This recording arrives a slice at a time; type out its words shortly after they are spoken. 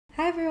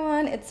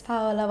it's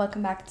Paola.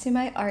 Welcome back to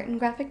my art and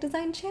graphic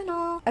design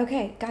channel.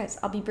 Okay, guys,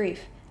 I'll be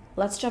brief.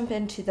 Let's jump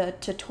into the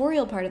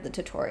tutorial part of the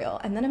tutorial,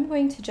 and then I'm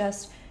going to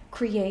just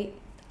create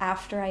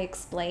after I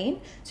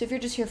explain. So if you're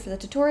just here for the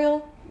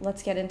tutorial,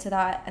 let's get into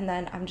that, and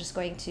then I'm just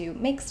going to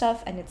make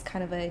stuff, and it's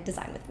kind of a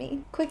design with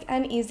me. Quick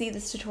and easy,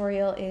 this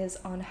tutorial is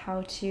on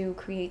how to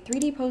create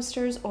 3D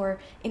posters or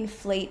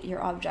inflate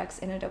your objects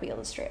in Adobe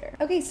Illustrator.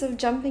 Okay, so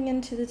jumping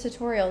into the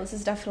tutorial, this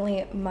is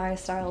definitely my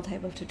style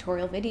type of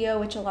tutorial video,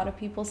 which a lot of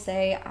people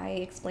say I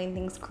explain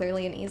things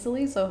clearly and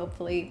easily, so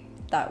hopefully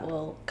that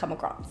will come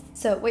across.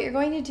 So what you're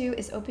going to do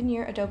is open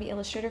your Adobe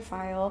Illustrator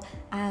file,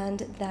 and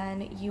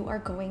then you are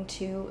going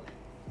to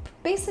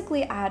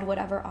basically add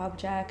whatever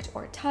object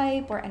or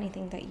type or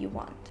anything that you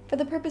want. For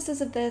the purposes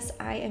of this,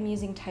 I am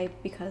using type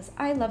because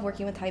I love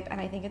working with type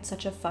and I think it's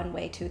such a fun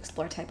way to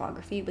explore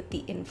typography with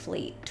the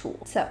inflate tool.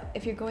 So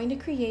if you're going to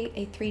create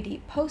a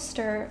 3D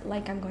poster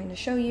like I'm going to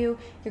show you,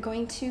 you're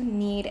going to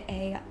need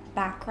a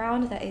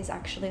background that is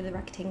actually the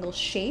rectangle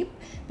shape,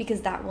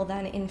 because that will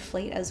then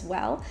inflate as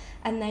well,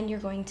 and then you're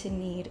going to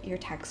need your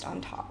text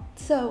on top.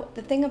 So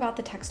the thing about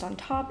the text on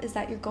top is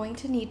that you're going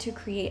to need to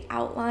create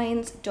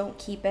outlines. Don't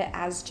keep it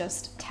as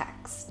just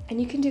text, and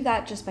you can do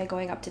that just by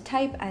going up to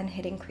type and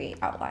hitting create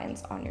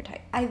outlines on your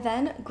type. I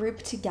then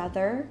group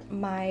together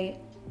my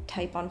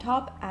type on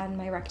top and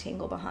my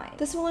rectangle behind.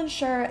 This will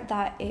ensure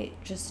that it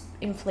just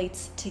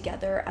inflates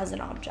together as an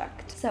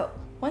object. So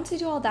once you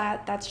do all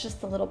that, that's just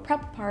the little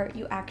prep part.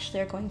 You actually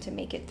are going to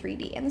make it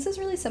 3D. And this is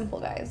really simple,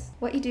 guys.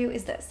 What you do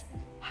is this: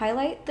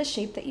 highlight the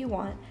shape that you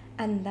want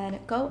and then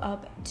go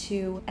up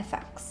to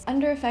effects.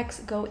 Under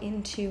effects, go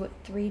into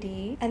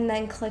 3D and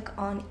then click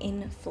on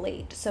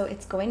inflate. So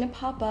it's going to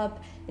pop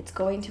up, it's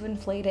going to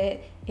inflate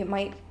it. It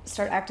might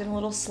start acting a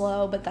little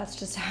slow, but that's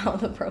just how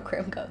the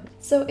program goes.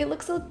 So it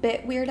looks a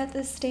bit weird at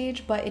this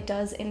stage, but it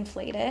does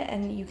inflate it,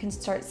 and you can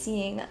start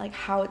seeing like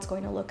how it's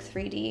going to look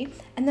 3D.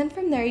 And then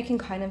from there, you can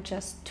kind of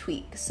just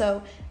tweak.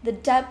 So the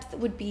depth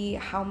would be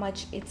how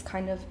much it's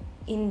kind of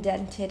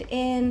indented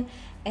in,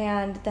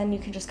 and then you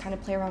can just kind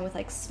of play around with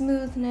like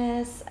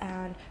smoothness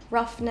and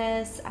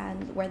roughness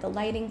and where the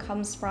lighting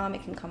comes from.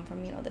 It can come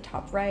from, you know, the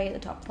top right, the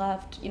top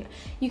left, you know,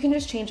 you can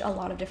just change a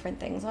lot of different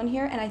things on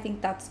here. And I think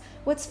that's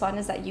what's fun,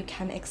 is that you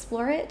can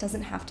explore it. It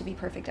doesn't have to be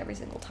perfect every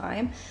single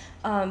time.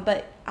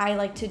 But I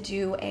like to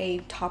do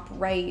a top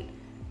right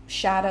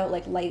shadow,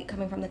 like light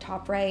coming from the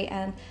top right.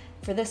 And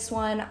for this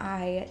one,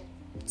 I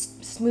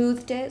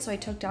smoothed it, so I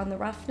took down the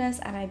roughness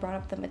and I brought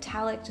up the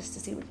metallic just to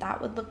see what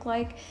that would look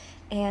like,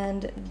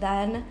 and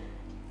then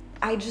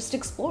I just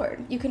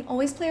explored. You can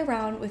always play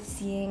around with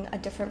seeing a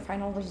different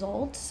final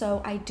result,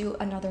 so I do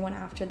another one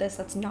after this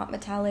that's not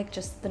metallic,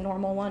 just the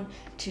normal one,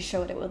 to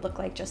show what it would look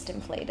like just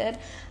inflated.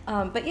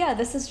 But yeah,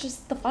 this is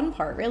just the fun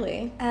part,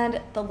 really.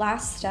 And the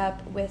last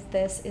step with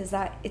this is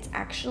that it's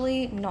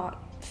actually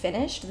not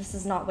finished. This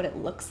is not what it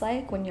looks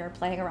like when you're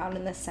playing around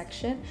in this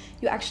section.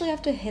 You actually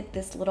have to hit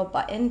this little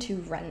button to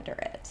render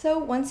it. So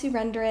once you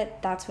render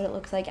it, that's what it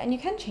looks like, and you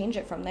can change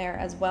it from there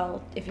as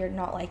well if you're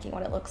not liking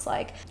what it looks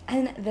like.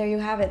 And there you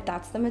have it.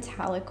 That's the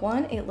metallic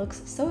one. It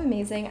looks so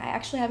amazing. I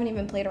actually haven't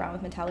even played around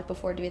with metallic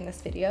before doing this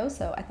video,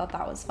 so I thought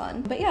that was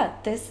fun. But yeah,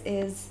 this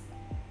is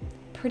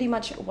pretty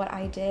much what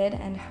I did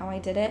and how I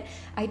did it.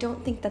 I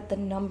don't think that the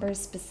numbers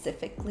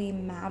specifically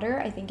matter.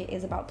 I think it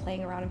is about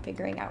playing around and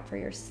figuring out for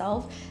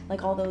yourself,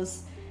 like all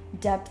those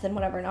depth and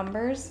whatever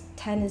numbers.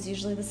 10 is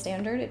usually the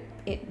standard.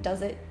 It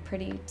does it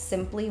pretty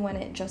simply when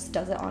it just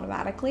does it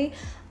automatically.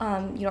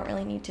 You don't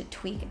really need to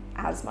tweak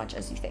as much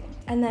as you think.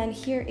 And then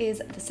here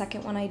is the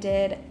second one I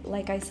did.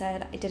 Like I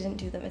said, I didn't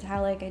do the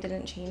metallic. I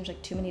didn't change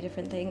like too many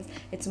different things.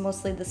 It's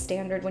mostly the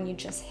standard. When you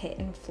just hit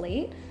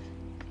inflate,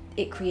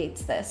 it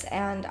creates this,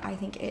 and I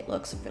think it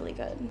looks really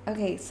good.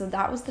 Okay, so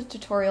that was the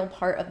tutorial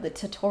part of the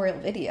tutorial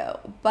video,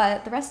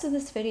 but the rest of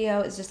this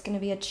video is just gonna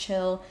be a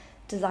chill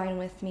design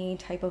with me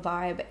type of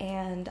vibe,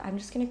 and I'm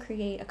just gonna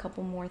create a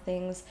couple more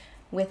things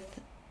with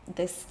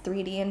this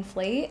 3D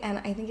inflate, and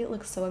I think it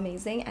looks so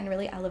amazing and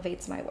really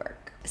elevates my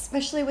work.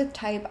 Especially with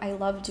type, I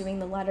love doing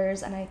the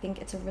letters, and I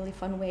think it's a really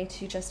fun way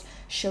to just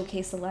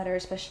showcase the letter,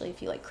 especially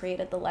if you like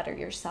created the letter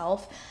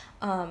yourself.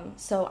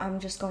 So I'm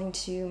just going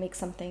to make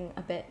something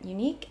a bit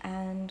unique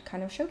and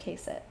kind of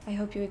showcase it. I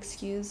hope you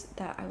excuse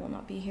that I will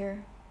not be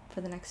here for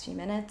the next few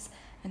minutes,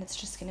 and it's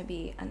just gonna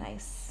be a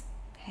nice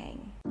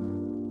hang.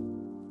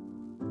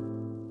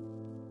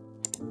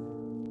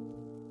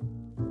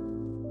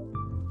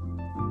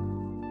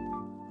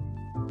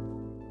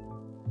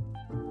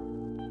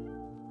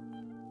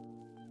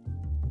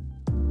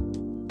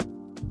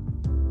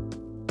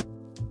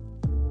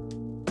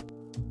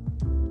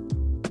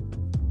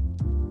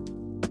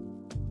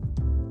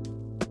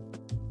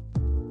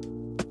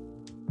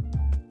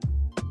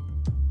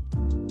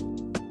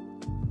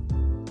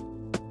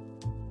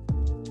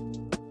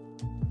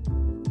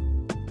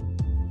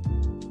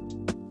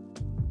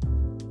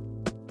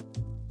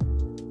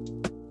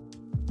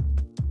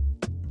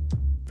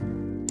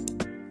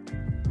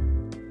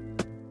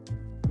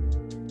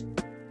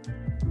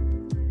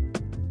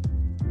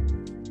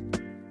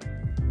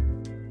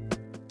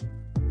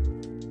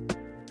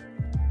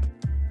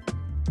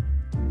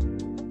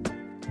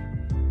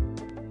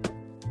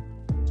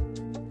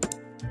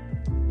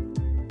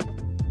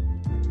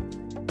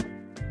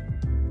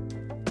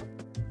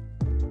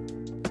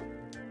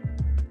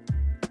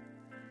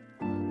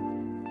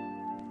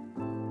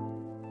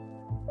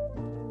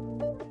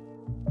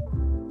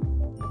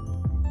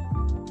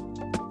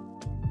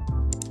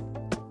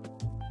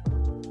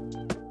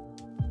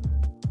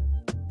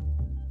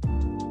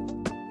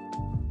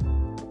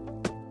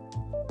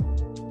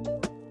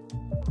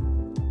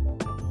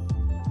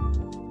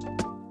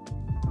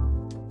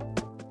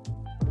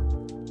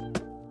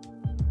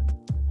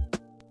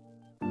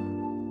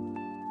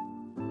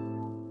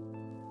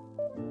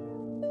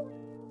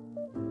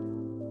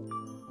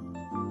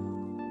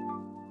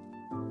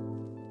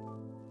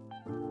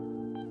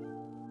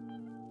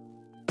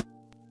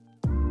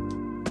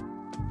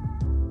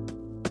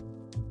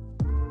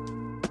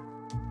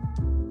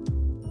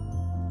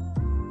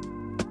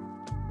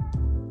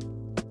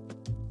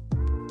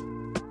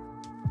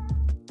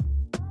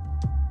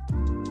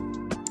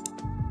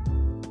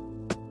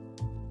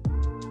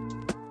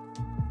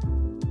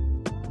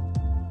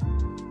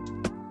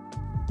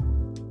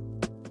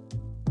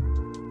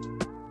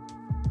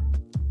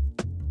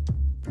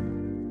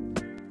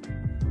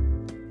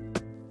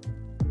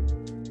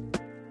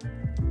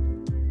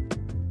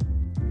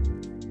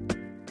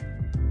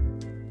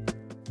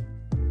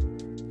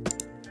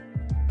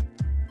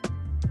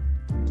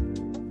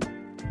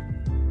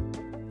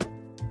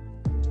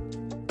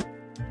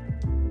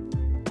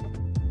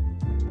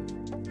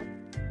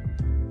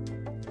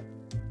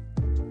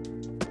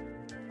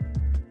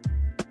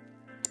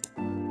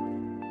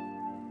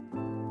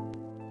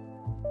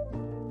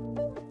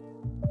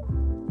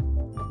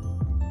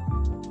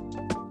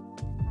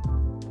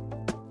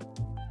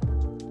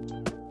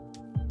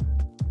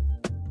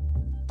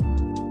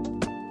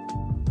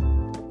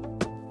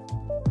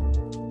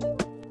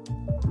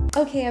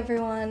 Okay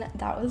everyone,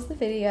 that was the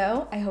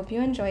video. I hope you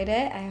enjoyed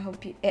it. I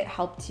hope it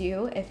helped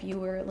you if you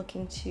were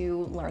looking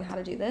to learn how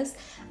to do this.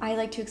 I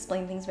like to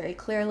explain things very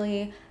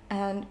clearly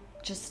and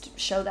just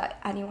show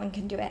that anyone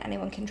can do it,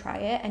 anyone can try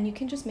it, and you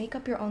can just make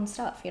up your own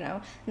stuff, you know?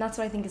 And that's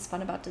what I think is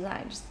fun about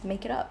design, just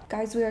make it up.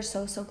 Guys, we are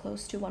so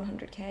close to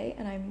 100K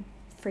and I'm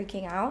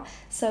freaking out.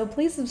 So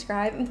please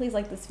subscribe and please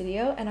like this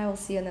video and I will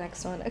see you in the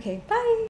next one. Okay, bye!